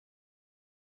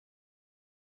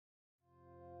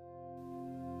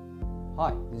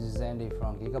Hi, this is Andy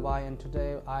from GIGABYTE, and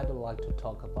today I'd like to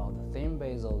talk about the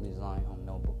thin-bezel design on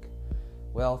notebook.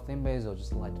 Well, thin-bezel,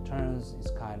 just like the terms, is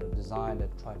kind of design that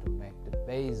try to make the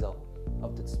bezel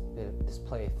of the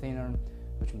display thinner,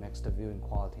 which makes the viewing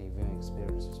quality, viewing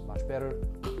experience much better.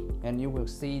 And you will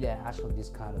see that actually this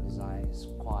kind of design is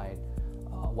quite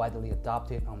widely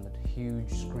adopted on the huge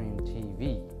screen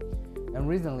TV. And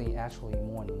recently, actually,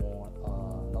 more and more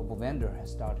notebook vendor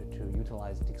has started to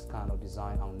utilize this kind of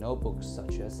design on notebooks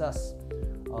such as us.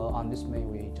 On this May,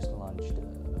 we just launched the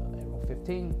Aero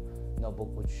 15 notebook,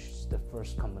 which is the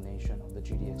first combination of the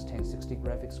GTX 1060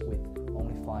 graphics with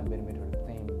only 5mm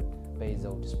thin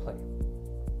bezel display.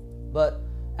 But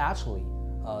actually,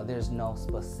 there's no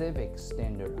specific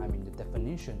standard, the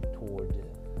definition toward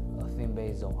thin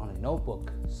bezel on a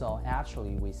notebook. So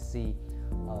actually, we see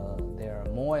there are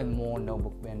more and more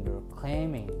notebook vendors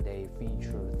claiming they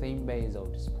feature thin bezel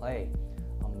display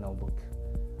on notebook.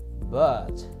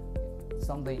 But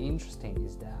something interesting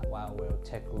is that while we'll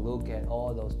take a look at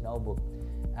all those notebooks,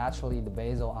 actually the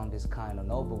bezel on this kind of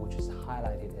notebook, which is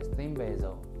highlighted as thin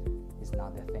bezel, is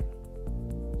not that thin.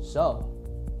 So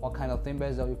what kind of thin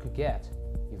bezel you could get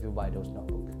if you buy those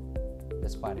notebooks?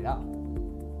 Let's find it out.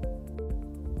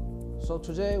 So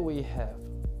today we have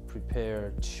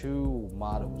prepared two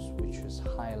models which is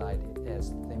highlighted as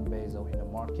thin bezel in the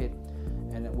market,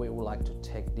 and we would like to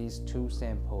take these two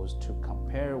samples to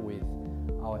compare with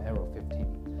our Aero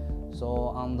 15. So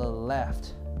on the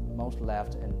most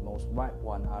left and most right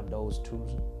one are those two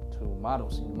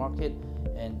models in the market,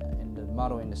 and the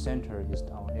model in the center is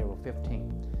our Aero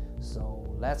 15. So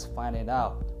let's find it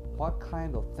out what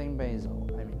kind of thin bezel,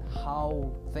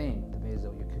 how thin the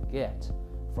bezel you could get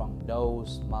from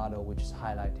those model which is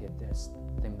highlighted as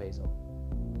thin bezel.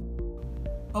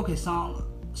 Okay,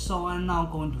 so I'm now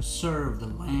going to serve the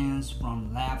lens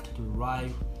from left to right,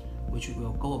 which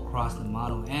will go across the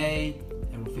model A,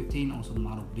 Aero 15, also the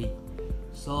model B.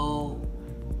 So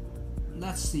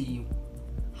let's see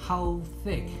how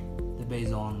thick the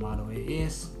bezel on model A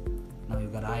is. Now you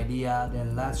got an idea,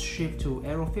 then let's shift to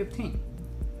Aero 15.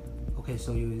 Okay,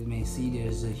 so you may see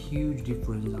there's a huge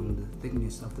difference on the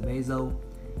thickness of the bezel.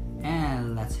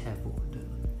 And let's have for the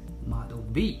model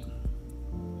B.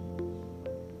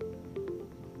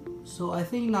 So I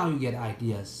think now you get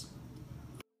ideas.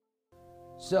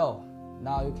 So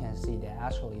now you can see that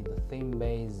actually the thin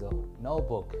bezel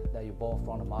notebook that you bought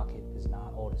from the market is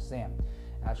not all the same.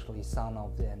 Actually, some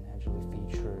of them actually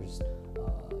features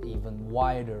even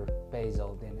wider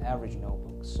bezel than average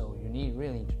notebooks. So you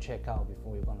really to check out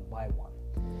before you're gonna buy one.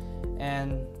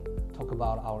 And talk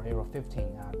about our Aero 15.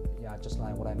 Just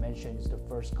like what I mentioned, it's the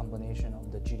first combination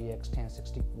of the GTX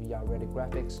 1060 VR ready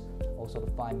graphics, also the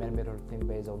 5mm thin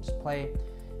bezel display.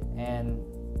 And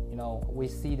we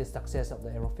see the success of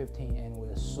the Aero 15, and we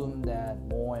assume that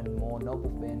more and more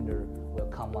notebook vendor will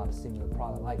come out with a similar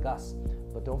product like us.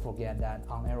 But don't forget that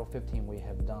on Aero 15 we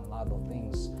have done a lot of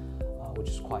things which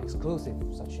is quite exclusive,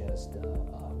 such as the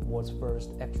world's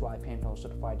first X-ray Pantone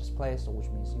certified display, so which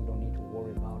means you don't need to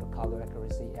worry about the color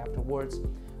accuracy afterwards.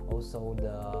 Also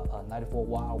the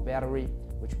 94-watt battery,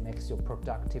 which makes your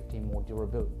productivity more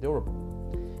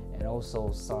durable. And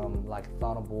also some like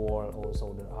Thunderbolt,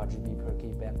 also the RGB per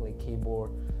key backlit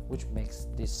keyboard, which makes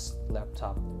this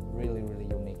laptop really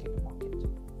unique in the market.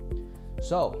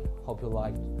 So hope you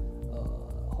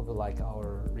like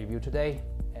our review today,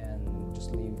 and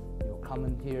just leave your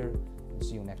comment here, and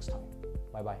see you next time.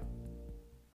 Bye bye.